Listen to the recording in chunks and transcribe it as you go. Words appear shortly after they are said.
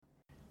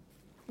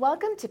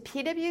Welcome to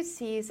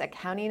PwC's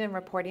Accounting and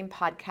Reporting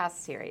podcast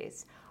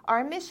series.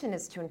 Our mission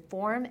is to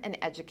inform and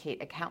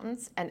educate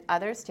accountants and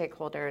other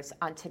stakeholders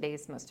on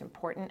today's most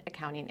important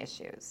accounting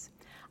issues.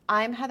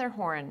 I'm Heather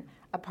Horn,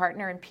 a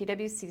partner in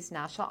PwC's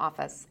national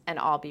office, and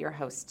I'll be your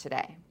host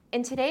today.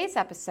 In today's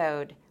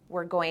episode,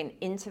 we're going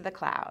into the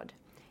cloud.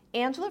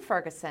 Angela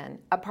Ferguson,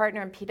 a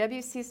partner in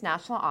PwC's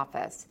national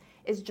office,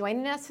 is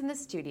joining us in the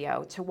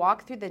studio to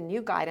walk through the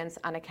new guidance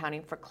on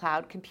accounting for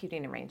cloud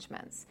computing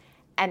arrangements.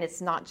 And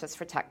it's not just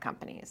for tech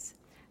companies.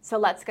 So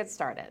let's get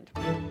started.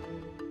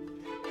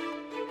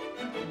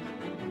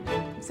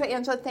 So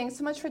Angela, thanks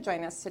so much for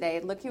joining us today.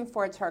 Looking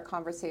forward to our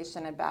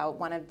conversation about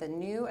one of the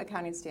new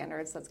accounting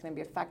standards that's going to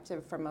be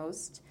effective for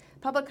most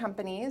public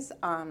companies,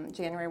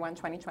 January 1,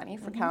 2020,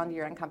 for calendar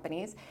year-end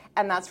companies,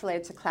 and that's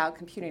related to cloud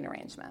computing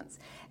arrangements.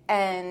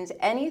 And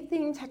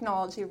anything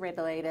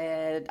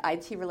technology-related,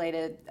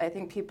 IT-related, I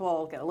think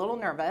people get a little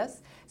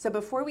nervous. So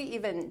before we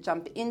even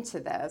jump into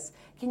this,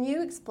 can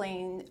you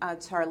explain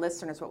to our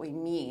listeners what we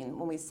mean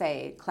when we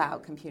say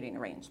cloud computing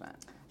arrangement?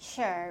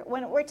 Sure.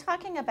 When we're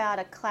talking about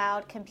a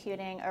cloud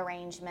computing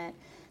arrangement,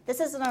 this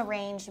is an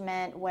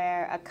arrangement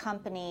where a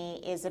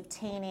company is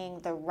obtaining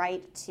the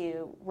right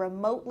to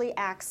remotely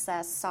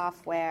access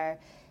software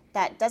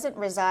that doesn't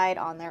reside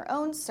on their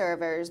own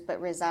servers, but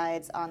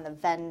resides on the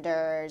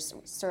vendor's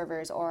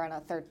servers or on a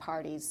third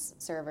party's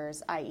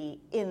servers, i.e.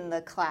 in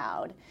the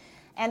cloud.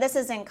 And this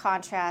is in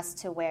contrast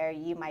to where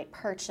you might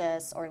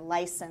purchase or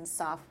license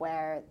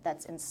software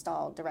that's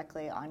installed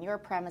directly on your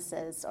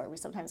premises, or we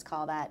sometimes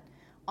call that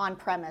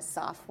on-premise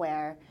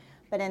software.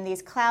 But in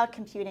these cloud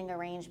computing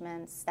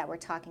arrangements that we're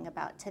talking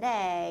about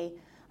today,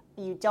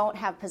 you don't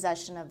have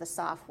possession of the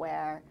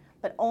software,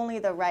 but only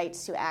the right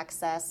to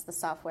access the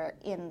software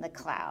in the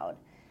cloud.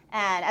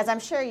 And as I'm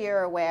sure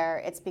you're aware,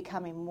 it's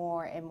becoming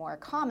more and more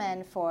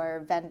common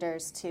for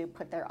vendors to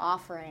put their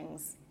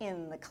offerings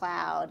in the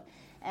cloud.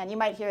 And you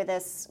might hear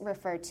this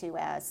referred to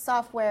as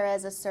software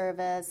as a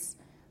service,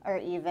 or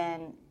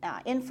even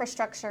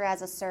infrastructure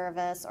as a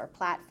service, or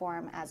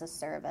platform as a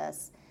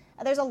service.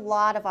 There's a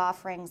lot of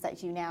offerings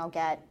that you now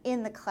get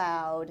in the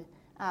cloud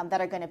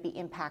that are going to be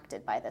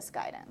impacted by this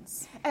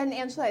guidance. And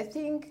Angela, I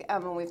think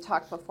when we've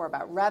talked before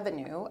about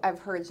revenue, I've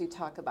heard you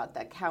talk about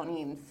the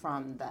accounting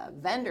from the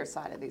vendor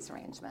side of these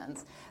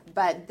arrangements,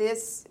 but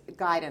this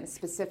guidance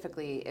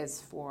specifically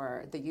is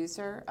for the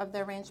user of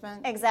the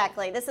arrangement?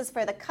 Exactly. This is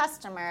for the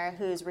customer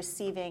who's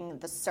receiving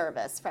the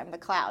service from the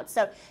cloud.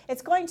 So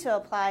it's going to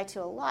apply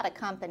to a lot of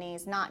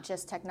companies, not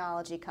just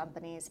technology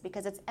companies,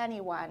 because it's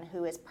anyone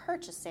who is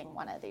purchasing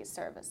one of these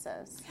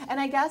services. And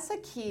I guess a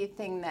key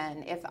thing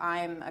then, if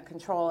I'm a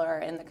controller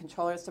in the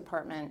controller's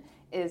department,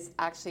 is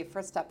actually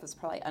first step is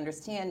probably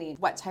understanding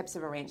what types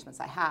of arrangements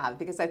I have,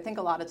 because I think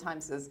a lot of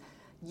times as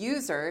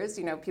users,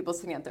 people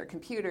sitting at their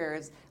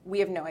computers, we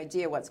have no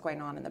idea what's going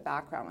on in the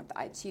background with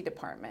the IT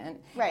department.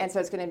 Right. And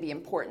so it's going to be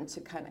important to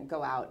kind of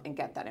go out and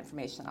get that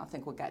information. I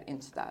think we'll get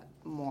into that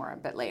more a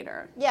bit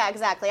later. Yeah,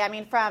 exactly. I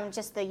mean, from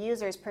just the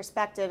user's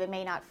perspective, it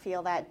may not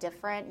feel that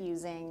different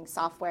using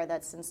software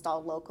that's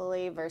installed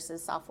locally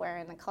versus software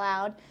in the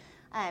cloud.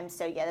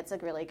 So yeah, that's a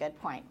really good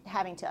point.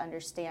 Having to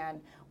understand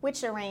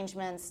which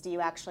arrangements do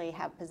you actually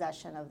have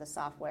possession of the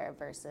software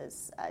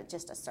versus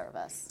just a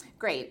service.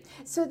 Great.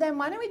 So then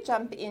why don't we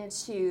jump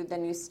into the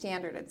new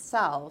standard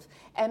itself,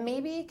 and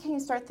maybe can you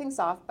start things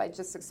off by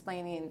just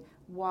explaining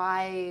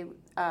why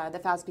the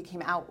FASB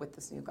came out with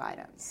this new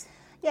guidance?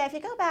 Yeah, if you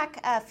go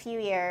back a few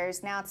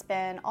years, now it's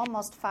been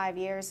almost 5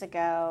 years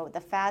ago, the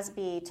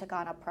FASB took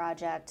on a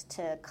project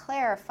to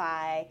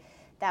clarify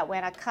that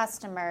when a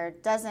customer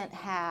doesn't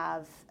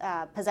have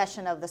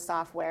possession of the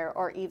software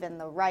or even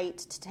the right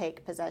to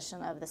take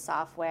possession of the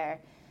software,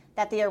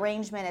 that the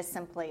arrangement is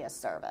simply a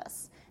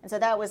service. And so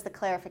that was the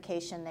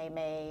clarification they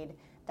made,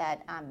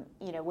 that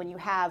when you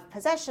have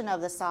possession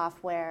of the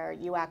software,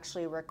 you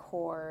actually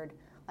record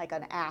like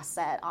an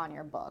asset on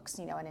your books,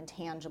 an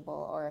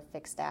intangible or a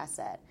fixed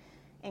asset.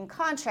 In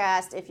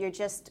contrast, if you're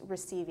just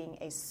receiving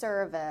a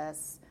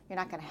service, you're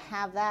not going to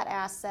have that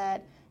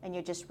asset, and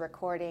you're just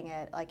recording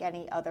it like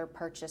any other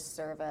purchase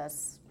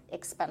service,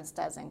 expensed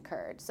as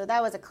incurred. So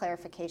that was a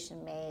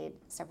clarification made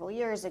several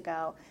years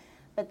ago,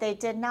 but they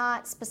did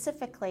not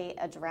specifically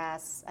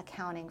address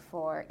accounting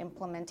for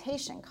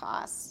implementation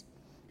costs.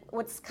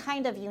 What's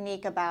kind of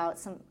unique about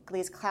some of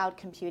these cloud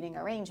computing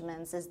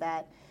arrangements is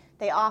that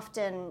they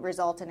often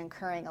result in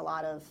incurring a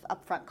lot of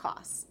upfront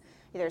costs.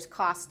 There's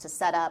costs to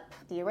set up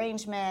the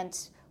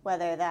arrangement,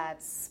 whether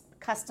that's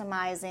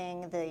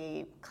customizing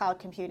the cloud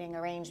computing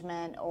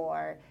arrangement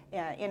or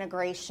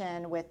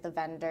integration with the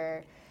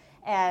vendor.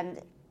 And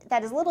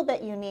that is a little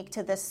bit unique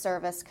to this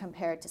service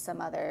compared to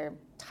some other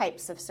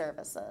types of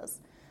services.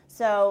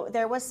 So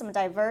there was some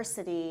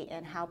diversity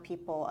in how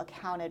people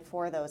accounted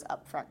for those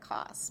upfront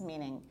costs,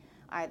 meaning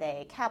are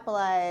they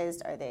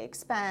capitalized, are they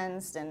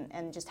expensed,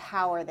 and just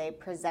how are they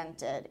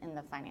presented in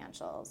the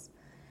financials.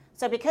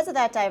 So because of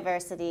that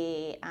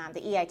diversity, the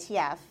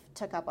EITF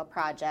took up a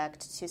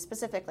project to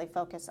specifically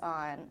focus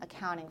on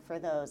accounting for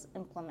those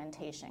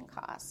implementation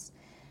costs.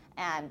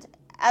 And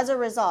as a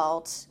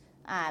result,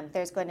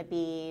 There's going to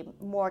be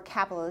more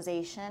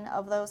capitalization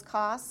of those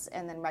costs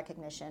and then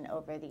recognition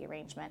over the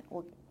arrangement.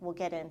 We'll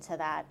get into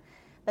that.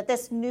 But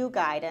this new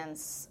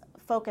guidance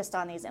focused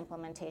on these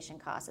implementation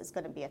costs is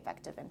going to be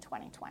effective in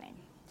 2020.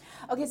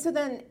 Okay, so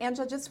then,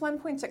 Angela, just one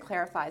point to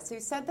clarify. So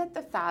you said that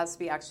the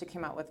FASB actually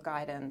came out with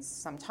guidance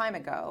some time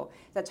ago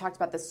that talked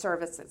about the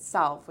service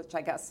itself, which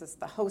I guess is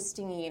the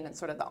hosting and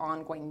sort of the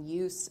ongoing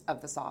use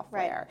of the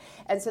software.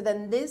 Right. And so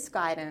then this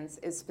guidance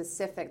is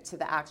specific to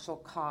the actual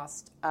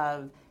cost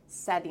of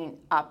setting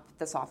up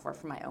the software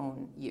for my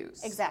own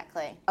use.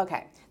 Exactly.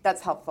 Okay,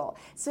 that's helpful.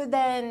 So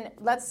then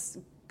let's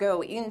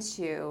go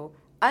into,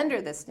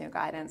 under this new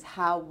guidance,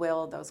 how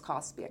will those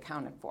costs be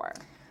accounted for?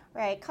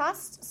 Right,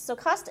 cost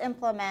to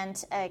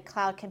implement a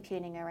cloud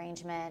computing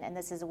arrangement, and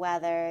this is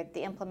whether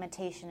the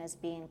implementation is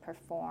being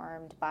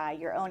performed by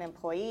your own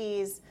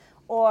employees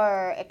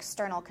or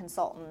external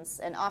consultants,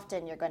 and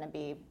often you're going to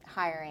be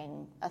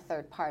hiring a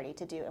third party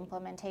to do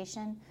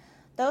implementation.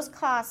 Those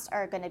costs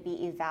are going to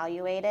be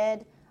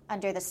evaluated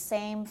under the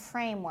same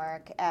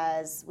framework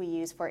as we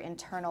use for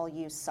internal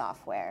use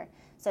software.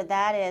 So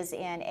that is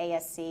in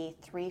ASC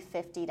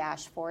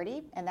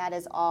 350-40, and that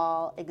is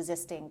all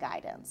existing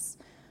guidance.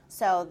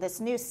 So this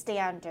new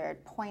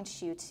standard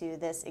points you to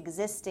this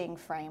existing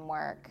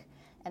framework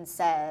and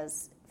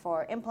says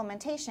for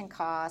implementation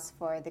costs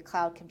for the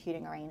cloud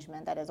computing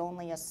arrangement that is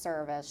only a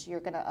service, you're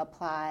going to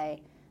apply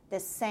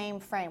this same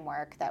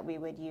framework that we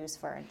would use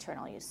for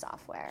internal use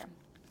software.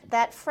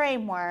 That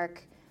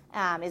framework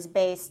is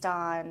based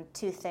on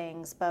two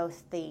things,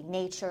 both the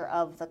nature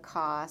of the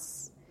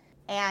costs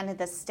and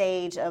the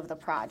stage of the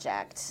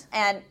project.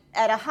 And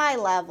at a high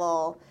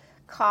level,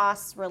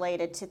 costs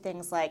related to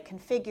things like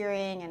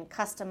configuring and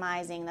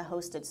customizing the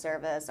hosted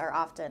service are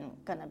often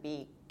going to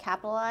be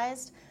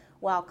capitalized,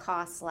 while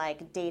costs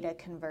like data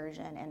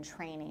conversion and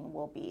training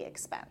will be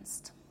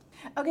expensed.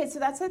 Okay, so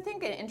that's, I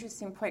think, an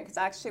interesting point, because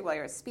actually while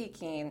you were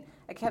speaking,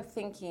 I kept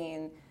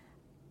thinking,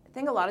 I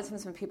think a lot of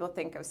times when people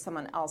think of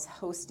someone else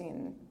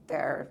hosting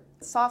their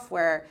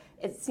software,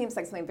 it seems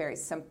like something very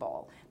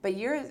simple. But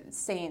you're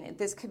saying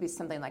this could be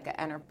something like an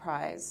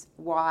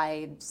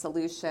enterprise-wide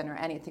solution or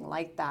anything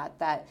like that,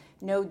 that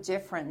no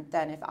different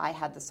than if I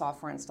had the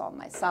software installed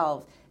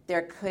myself,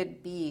 there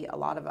could be a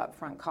lot of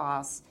upfront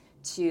costs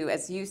to,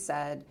 as you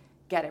said,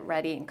 get it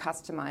ready and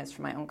customized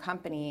for my own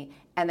company,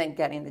 and then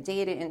getting the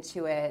data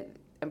into it,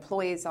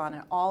 employees on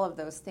it, all of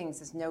those things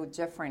is no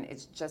different.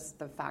 It's just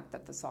the fact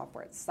that the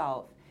software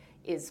itself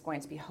is going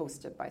to be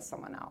hosted by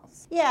someone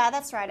else. Yeah,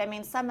 that's right. I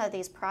mean, some of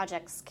these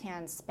projects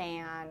can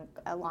span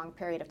a long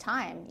period of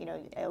time,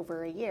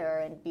 over a year,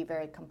 and be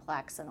very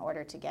complex in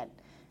order to get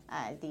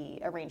the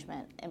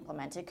arrangement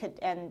implemented.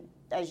 And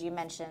as you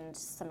mentioned,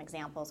 some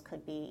examples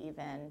could be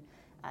even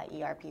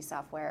ERP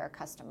software or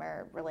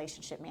customer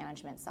relationship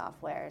management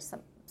software.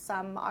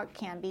 Some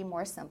can be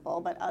more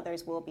simple, but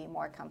others will be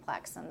more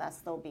complex, and thus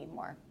there'll be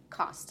more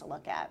cost to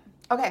look at.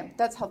 Okay,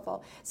 that's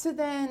helpful. So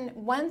then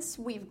once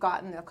we've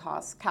gotten the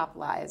cost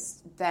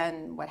capitalized,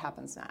 then what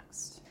happens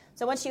next?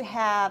 So once you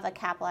have a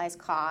capitalized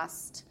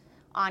cost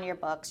on your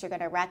books, you're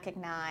going to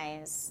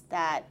recognize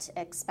that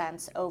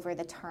expense over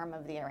the term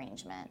of the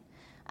arrangement.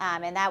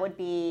 And that would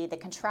be the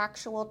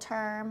contractual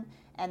term,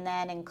 and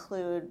then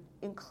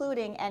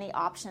including any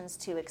options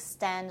to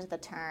extend the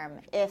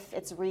term if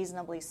it's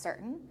reasonably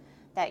certain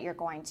that you're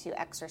going to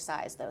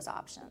exercise those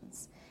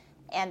options.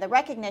 And the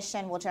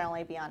recognition will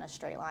generally be on a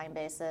straight line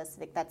basis. I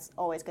think that's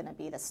always going to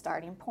be the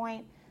starting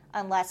point,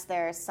 unless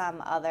there's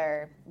some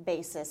other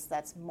basis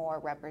that's more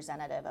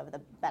representative of the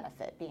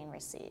benefit being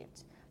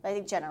received. But I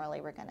think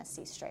generally we're going to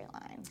see straight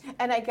line.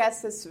 And I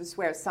guess this is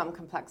where some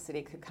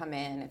complexity could come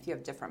in if you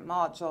have different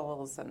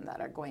modules and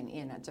that are going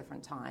in at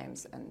different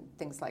times and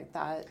things like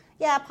that.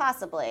 Yeah,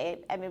 possibly.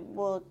 I mean,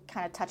 we'll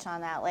kind of touch on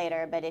that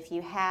later, but if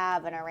you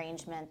have an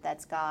arrangement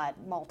that's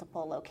got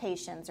multiple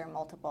locations or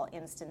multiple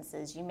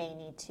instances, you may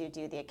need to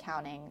do the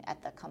accounting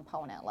at the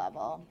component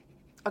level.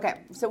 Okay,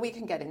 so we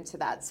can get into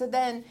that. So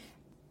then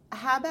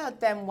how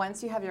about then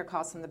once you have your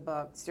costs in the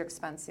books, you're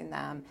expensing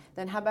them,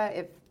 then how about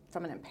if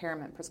from an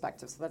impairment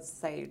perspective, so let's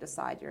say you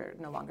decide you're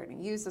no longer going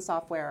to use the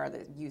software or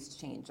the use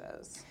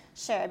changes.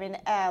 Sure. I mean,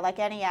 like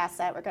any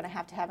asset, we're going to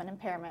have an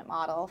impairment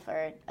model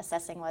for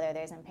assessing whether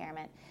there's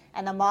impairment.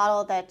 And the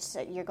model that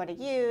you're going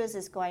to use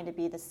is going to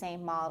be the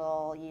same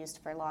model used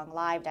for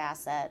long-lived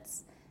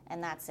assets,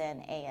 and that's in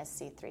ASC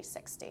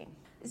 360.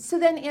 So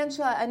then,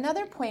 Angela,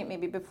 another point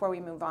maybe before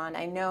we move on,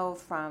 I know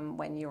from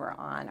when you were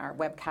on our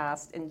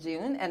webcast in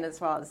June, and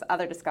as well as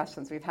other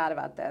discussions we've had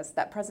about this,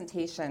 that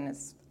presentation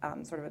is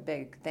sort of a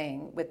big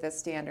thing with this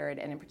standard,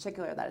 and in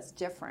particular that it's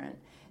different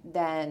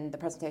than the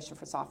presentation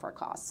for software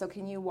costs. So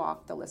can you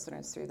walk the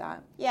listeners through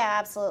that? Yeah,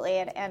 absolutely.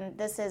 And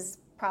this is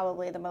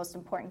probably the most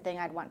important thing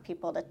I'd want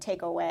people to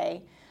take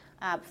away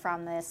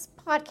from this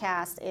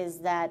podcast is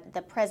that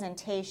the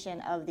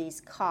presentation of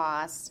these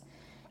costs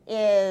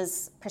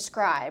is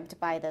prescribed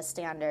by the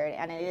standard,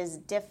 and it is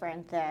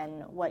different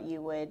than what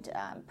you would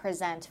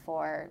present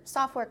for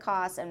software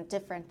costs and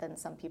different than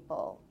some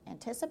people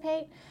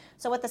anticipate.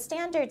 So what the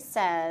standard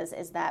says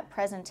is that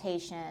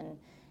presentation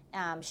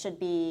should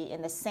be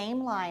in the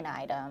same line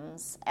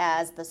items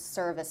as the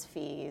service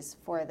fees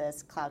for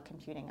this cloud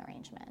computing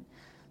arrangement.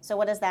 So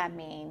what does that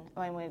mean?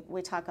 When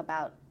we talk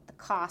about the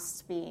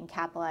costs being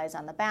capitalized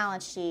on the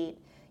balance sheet,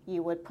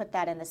 you would put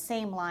that in the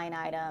same line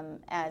item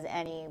as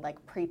any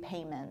like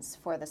prepayments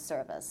for the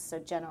service, so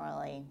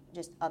generally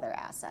just other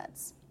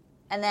assets.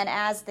 And then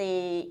as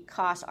the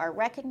costs are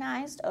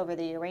recognized over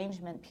the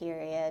arrangement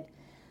period,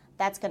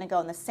 that's going to go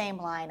in the same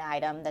line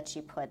item that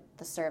you put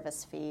the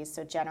service fees,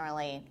 so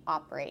generally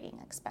operating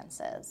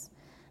expenses.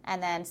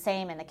 And then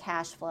same in the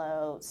cash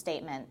flow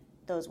statement,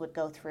 those would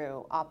go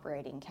through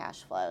operating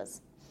cash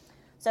flows.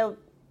 So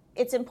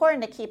it's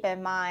important to keep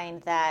in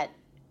mind that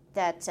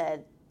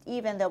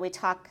even though we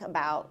talk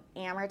about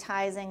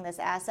amortizing this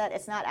asset,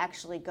 it's not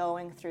actually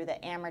going through the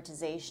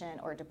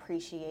amortization or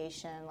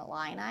depreciation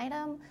line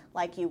item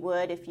like you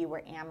would if you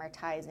were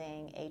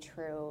amortizing a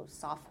true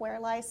software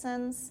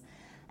license.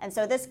 And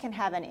so this can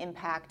have an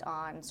impact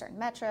on certain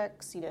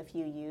metrics. If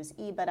you use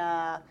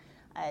EBITDA,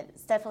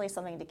 it's definitely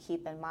something to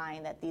keep in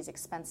mind that these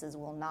expenses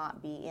will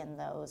not be in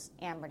those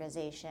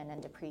amortization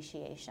and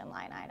depreciation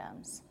line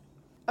items.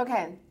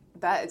 Okay.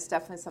 That is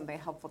definitely something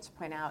helpful to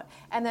point out.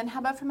 And then how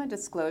about from a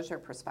disclosure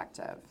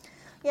perspective?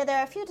 Yeah, there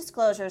are a few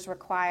disclosures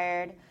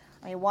required.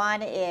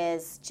 One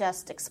is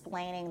just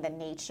explaining the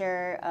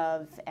nature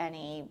of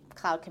any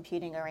cloud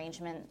computing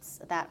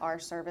arrangements that are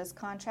service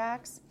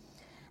contracts.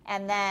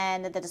 And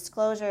then the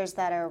disclosures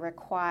that are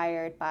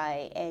required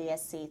by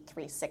ASC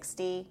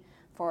 360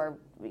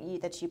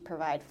 that you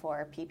provide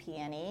for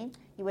PP&E,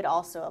 you would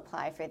also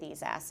apply for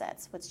these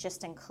assets, which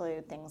just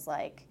include things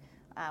like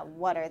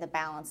what are the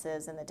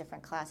balances in the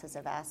different classes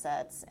of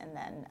assets, and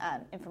then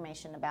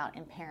information about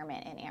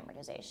impairment and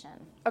amortization.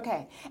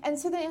 Okay, and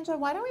so then, Angela,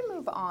 why don't we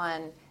move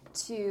on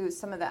to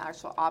some of the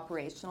actual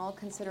operational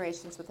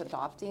considerations with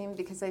adopting,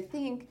 because I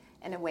think,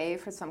 in a way,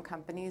 for some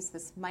companies,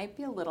 this might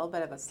be a little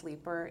bit of a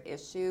sleeper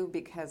issue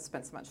because there's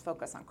been so much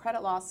focus on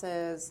credit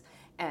losses,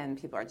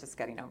 and people are just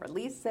getting over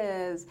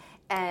leases,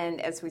 and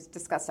as we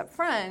discussed up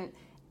front,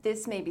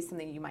 this may be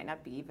something you might not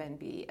even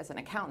be, as an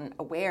accountant,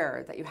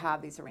 aware that you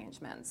have these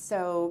arrangements.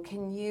 So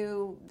can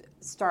you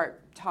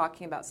start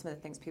talking about some of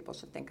the things people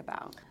should think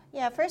about?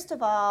 Yeah, first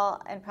of all,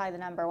 and probably the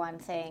number one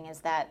thing, is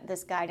that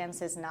this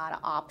guidance is not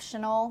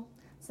optional.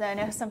 So I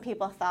know some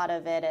people thought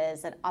of it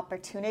as an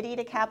opportunity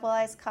to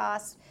capitalize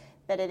costs,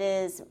 but it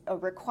is a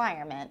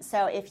requirement.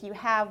 So if you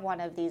have one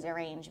of these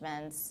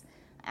arrangements,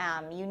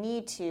 you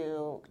need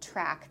to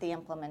track the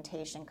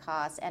implementation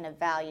costs and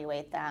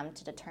evaluate them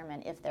to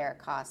determine if there are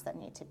costs that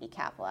need to be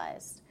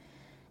capitalized.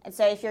 And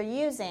so if you're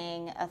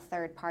using a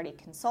third-party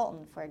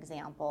consultant, for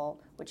example,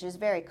 which is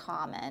very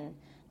common,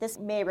 this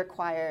may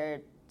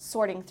require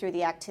sorting through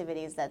the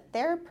activities that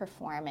they're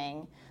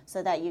performing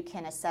so that you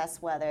can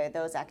assess whether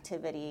those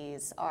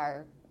activities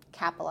are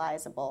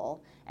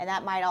capitalizable. And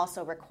that might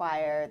also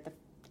require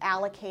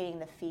allocating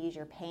the fees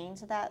you're paying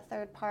to that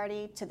third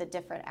party to the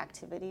different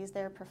activities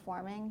they're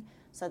performing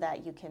so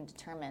that you can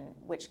determine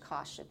which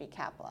costs should be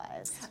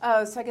capitalized.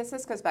 Oh, so I guess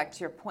this goes back to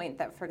your point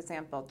that, for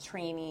example,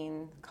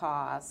 training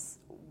costs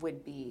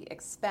would be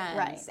expense.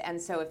 Right.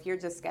 And so if you're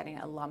just getting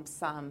a lump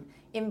sum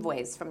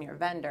invoice from your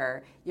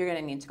vendor, you're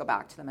going to need to go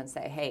back to them and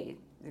say, hey,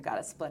 you've got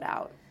to split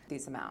out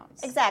these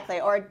amounts.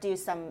 Exactly, or do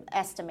some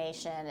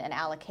estimation and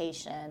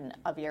allocation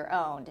of your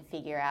own to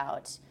figure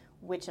out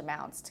which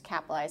amounts to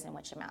capitalize and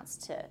which amounts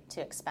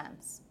to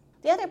expense.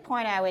 The other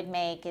point I would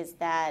make is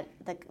that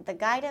the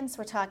guidance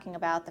we're talking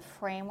about, the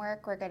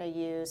framework we're going to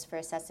use for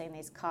assessing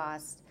these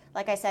costs,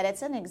 like I said,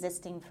 it's an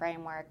existing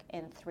framework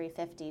in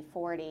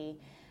 350/40.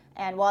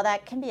 And while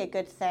that can be a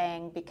good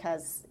thing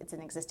because it's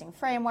an existing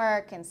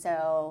framework and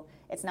so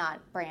it's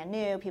not brand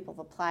new, people have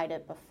applied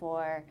it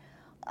before,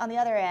 on the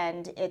other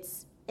end,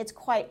 it's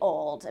quite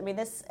old. I mean,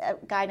 this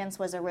guidance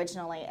was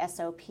originally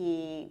SOP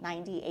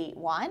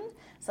 98.1,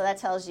 so that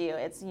tells you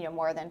it's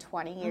more than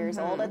 20 years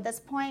old at this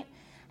point.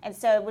 And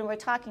so when we're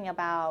talking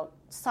about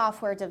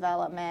software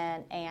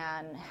development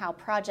and how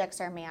projects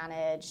are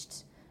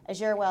managed,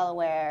 as you're well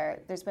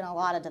aware, there's been a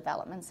lot of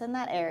developments in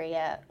that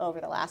area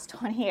over the last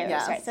 20 years.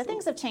 Yes. Right? So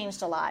things have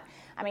changed a lot.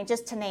 I mean,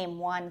 just to name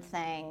one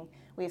thing,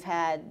 we've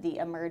had the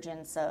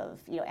emergence of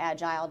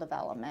agile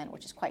development,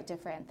 which is quite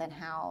different than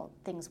how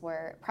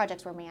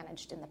projects were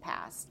managed in the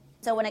past.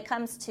 So when it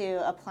comes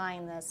to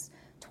applying this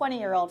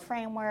 20-year-old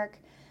framework,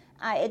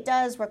 it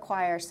does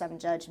require some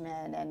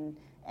judgment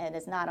and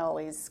is not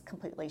always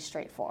completely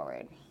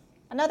straightforward.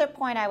 Another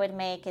point I would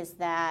make is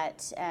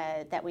that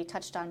we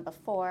touched on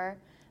before,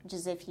 which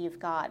is if you've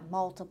got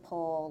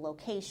multiple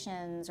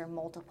locations or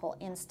multiple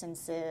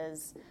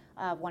instances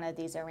of one of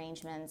these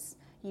arrangements,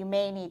 you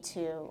may need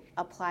to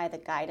apply the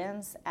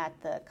guidance at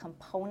the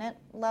component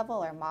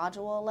level or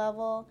module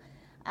level.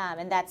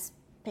 And that's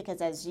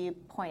because, as you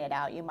pointed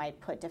out, you might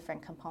put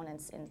different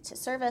components into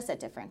service at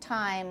different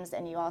times,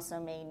 and you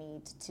also may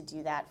need to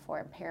do that for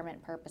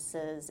impairment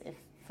purposes if,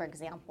 for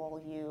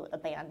example, you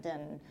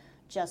abandon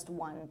just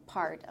one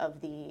part of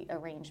the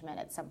arrangement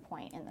at some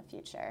point in the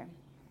future.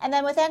 And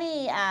then with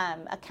any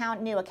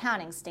new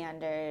accounting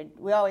standard,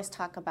 we always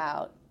talk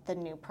about the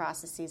new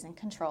processes and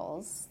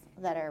controls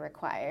that are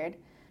required.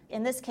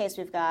 In this case,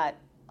 we've got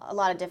a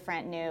lot of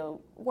different new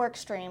work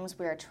streams.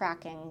 We're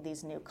tracking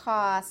these new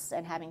costs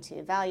and having to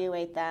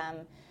evaluate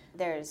them.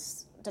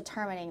 There's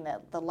determining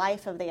the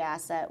life of the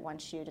asset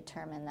once you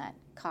determine that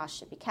costs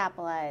should be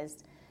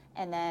capitalized.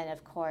 And then,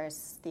 of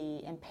course,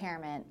 the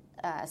impairment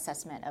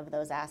assessment of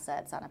those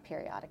assets on a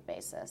periodic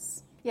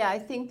basis. Yeah, I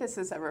think this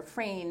is a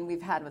refrain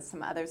we've had with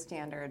some other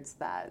standards,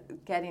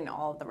 that getting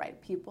all of the right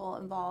people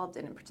involved,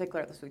 and in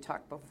particular, as we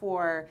talked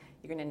before,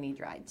 you're going to need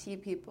your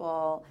IT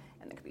people,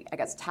 and there could be, I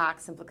guess,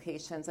 tax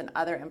implications and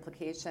other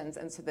implications.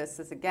 And so this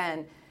is,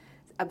 again,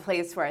 a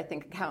place where I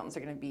think accountants are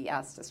going to be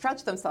asked to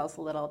stretch themselves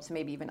a little to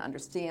maybe even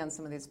understand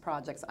some of these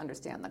projects,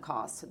 understand the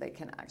costs, so they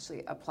can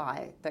actually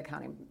apply the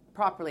accounting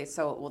properly.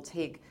 So it will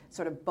take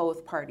sort of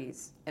both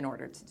parties in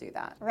order to do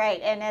that.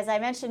 Right, and as I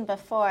mentioned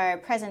before,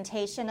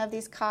 presentation of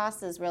these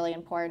costs is really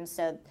important.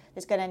 So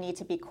there's going to need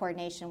to be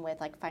coordination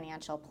with like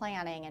financial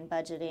planning and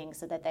budgeting,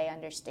 so that they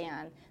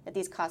understand that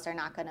these costs are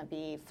not going to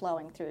be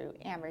flowing through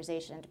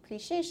amortization and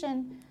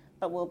depreciation,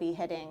 but will be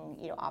hitting,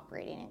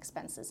 operating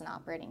expenses and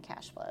operating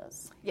cash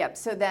flows. Yep,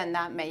 so then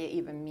that may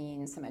even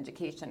mean some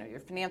education of your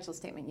financial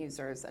statement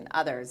users and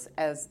others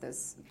as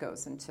this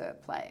goes into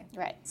play.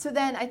 Right. So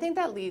then I think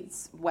that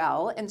leads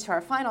well into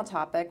our final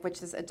topic,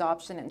 which is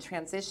adoption and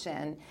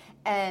transition.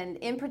 And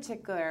in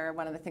particular,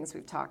 one of the things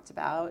we've talked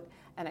about,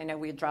 and I know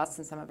we addressed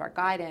in some of our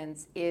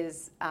guidance,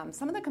 is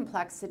some of the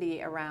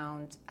complexity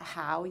around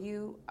how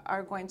you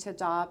are going to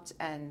adopt,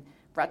 and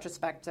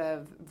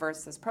retrospective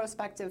versus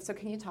prospective. So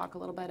can you talk a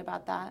little bit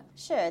about that?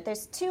 Sure.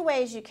 There's two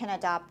ways you can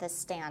adopt this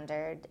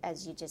standard,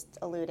 as you just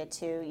alluded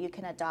to. You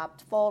can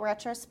adopt full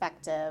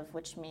retrospective,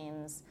 which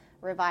means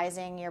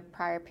revising your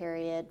prior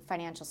period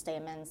financial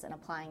statements and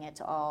applying it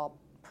to all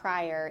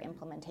prior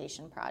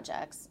implementation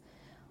projects.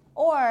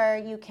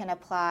 Or you can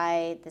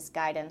apply this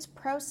guidance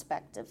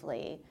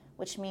prospectively,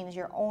 which means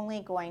you're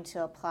only going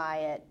to apply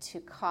it to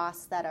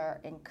costs that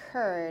are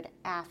incurred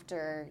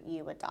after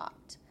you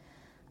adopt.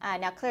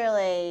 Now,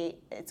 clearly,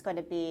 it's going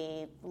to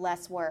be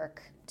less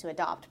work to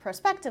adopt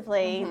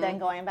prospectively than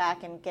going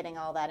back and getting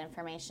all that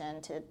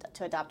information to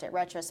adopt it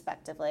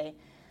retrospectively.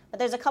 But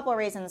there's a couple of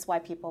reasons why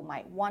people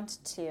might want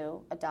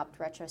to adopt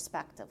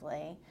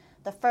retrospectively.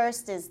 The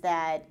first is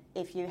that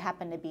if you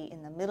happen to be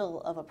in the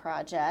middle of a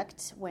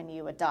project when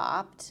you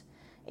adopt,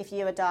 if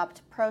you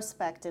adopt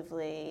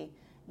prospectively,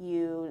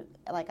 you,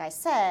 like I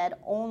said,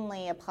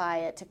 only apply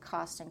it to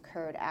costs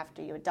incurred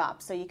after you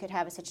adopt. So you could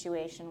have a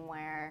situation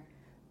where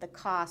the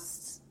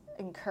costs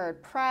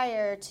incurred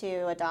prior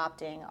to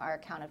adopting are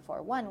accounted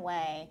for one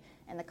way,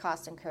 and the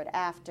costs incurred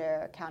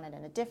after are counted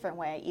in a different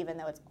way, even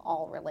though it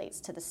all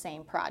relates to the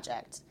same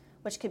project,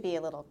 which could be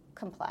a little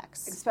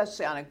complex.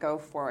 Especially on a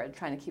go-forward,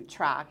 trying to keep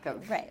track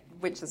of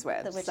which is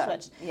which.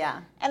 Which.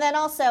 Yeah. And then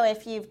also,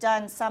 if you've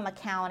done some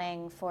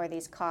accounting for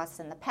these costs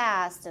in the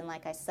past, and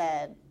like I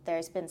said,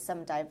 there's been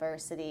some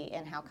diversity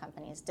in how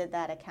companies did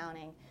that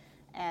accounting,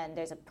 and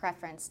there's a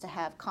preference to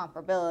have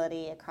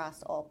comparability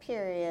across all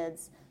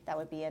periods, that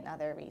would be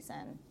another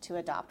reason to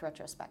adopt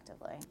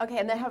retrospectively. Okay,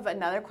 and then I have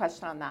another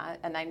question on that,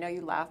 and I know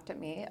you laughed at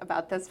me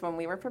about this when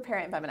we were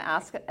preparing, but I'm going to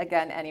ask it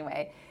again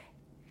anyway.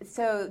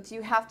 So do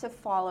you have to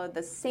follow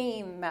the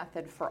same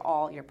method for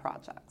all your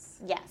projects?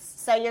 Yes.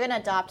 So you're going to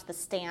adopt the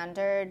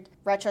standard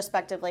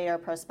retrospectively or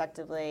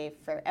prospectively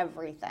for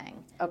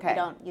everything. Okay.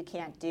 You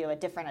can't do a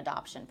different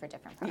adoption for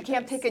different projects. You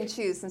can't pick and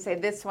choose and say,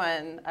 this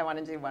one I want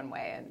to do one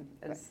way and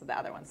so the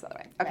other one's the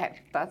other way. Okay,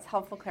 right. That's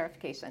helpful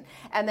clarification.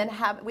 And then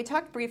we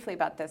talked briefly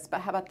about this,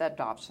 but how about the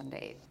adoption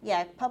date?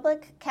 Yeah,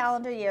 public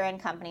calendar year-end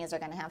companies are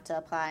going to have to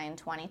apply in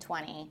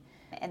 2020.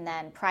 And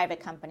then private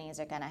companies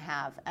are going to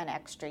have an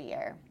extra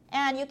year.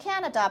 And you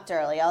can adopt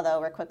early, although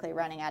we're quickly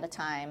running out of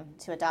time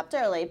to adopt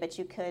early, but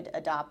you could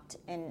adopt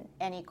in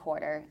any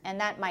quarter. And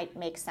that might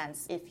make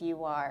sense if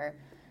you are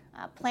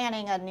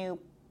planning a new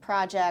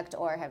project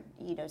or have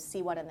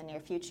see one in the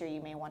near future.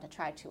 You may want to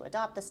try to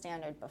adopt the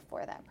standard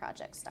before that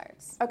project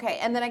starts. Okay,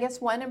 and then I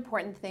guess one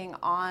important thing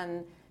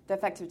on the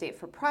effective date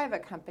for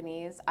private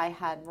companies, I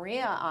had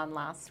Maria on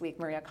last week,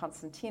 Maria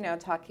Constantino,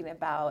 talking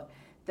about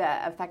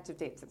the effective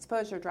dates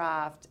exposure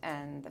draft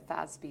and the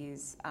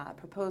FASB's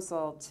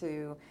proposal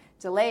to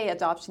delay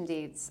adoption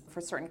dates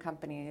for certain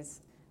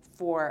companies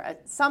for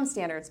some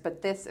standards,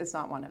 but this is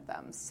not one of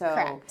them. So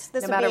correct.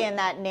 This would be in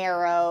that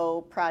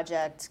narrow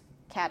project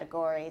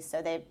category,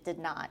 so they did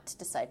not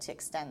decide to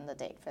extend the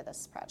date for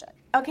this project.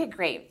 Okay,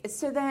 great.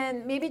 So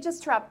then maybe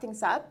just to wrap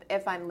things up,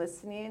 if I'm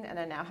listening and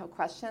I now have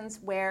questions,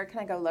 where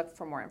can I go look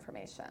for more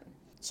information?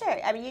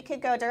 Sure. I mean, you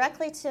could go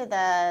directly to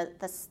the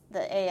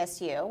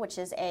ASU, which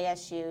is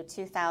ASU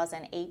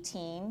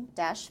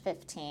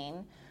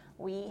 2018-15.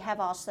 We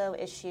have also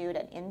issued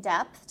an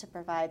in-depth to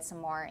provide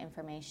some more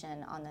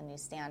information on the new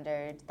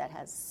standard that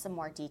has some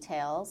more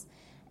details.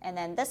 And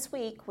then this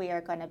week, we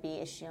are going to be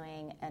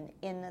issuing an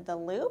In the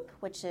Loop,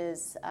 which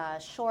is a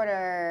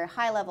shorter,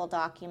 high-level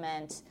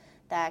document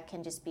that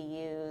can just be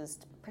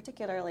used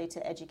particularly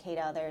to educate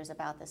others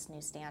about this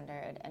new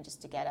standard and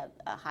just to get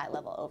a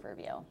high-level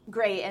overview.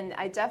 Great, and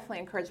I definitely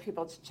encourage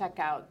people to check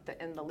out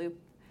the In the Loop,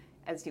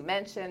 as you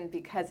mentioned,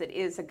 because it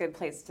is a good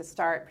place to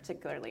start,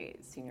 particularly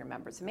senior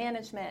members of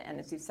management and,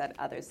 as you said,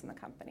 others in the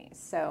company.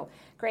 So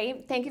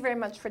great. Thank you very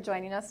much for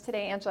joining us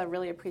today, Angela. I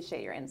really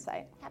appreciate your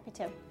insight. Happy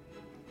to.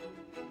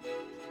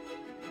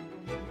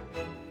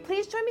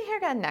 Please join me here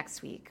again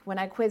next week when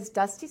I quiz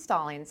Dusty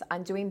Stallings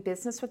on doing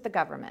business with the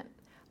government,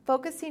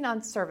 focusing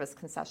on service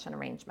concession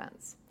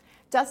arrangements.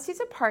 Dusty's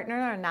a partner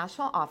in our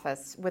national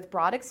office with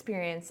broad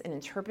experience in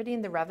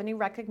interpreting the revenue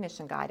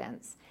recognition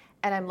guidance,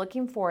 and I'm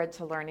looking forward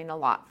to learning a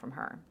lot from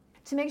her.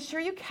 To make sure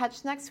you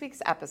catch next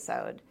week's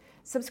episode,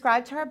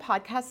 subscribe to our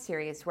podcast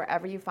series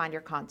wherever you find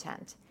your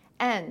content.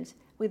 And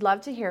we'd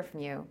love to hear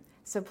from you,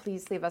 so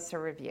please leave us a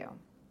review.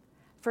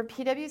 For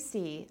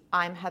PwC,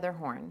 I'm Heather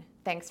Horn.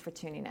 Thanks for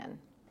tuning in.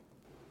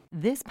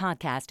 This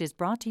podcast is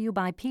brought to you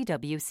by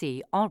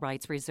PwC, all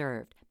rights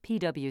reserved.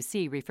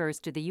 PwC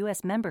refers to the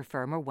U.S. member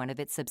firm or one of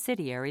its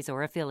subsidiaries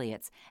or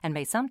affiliates, and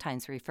may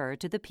sometimes refer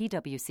to the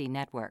PwC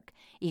network.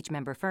 Each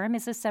member firm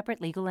is a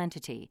separate legal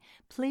entity.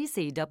 Please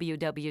see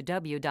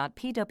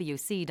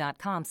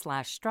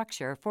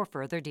www.pwc.com/structure for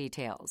further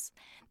details.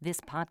 This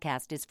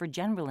podcast is for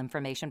general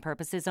information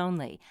purposes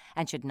only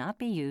and should not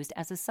be used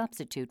as a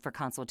substitute for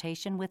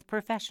consultation with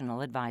professional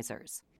advisors.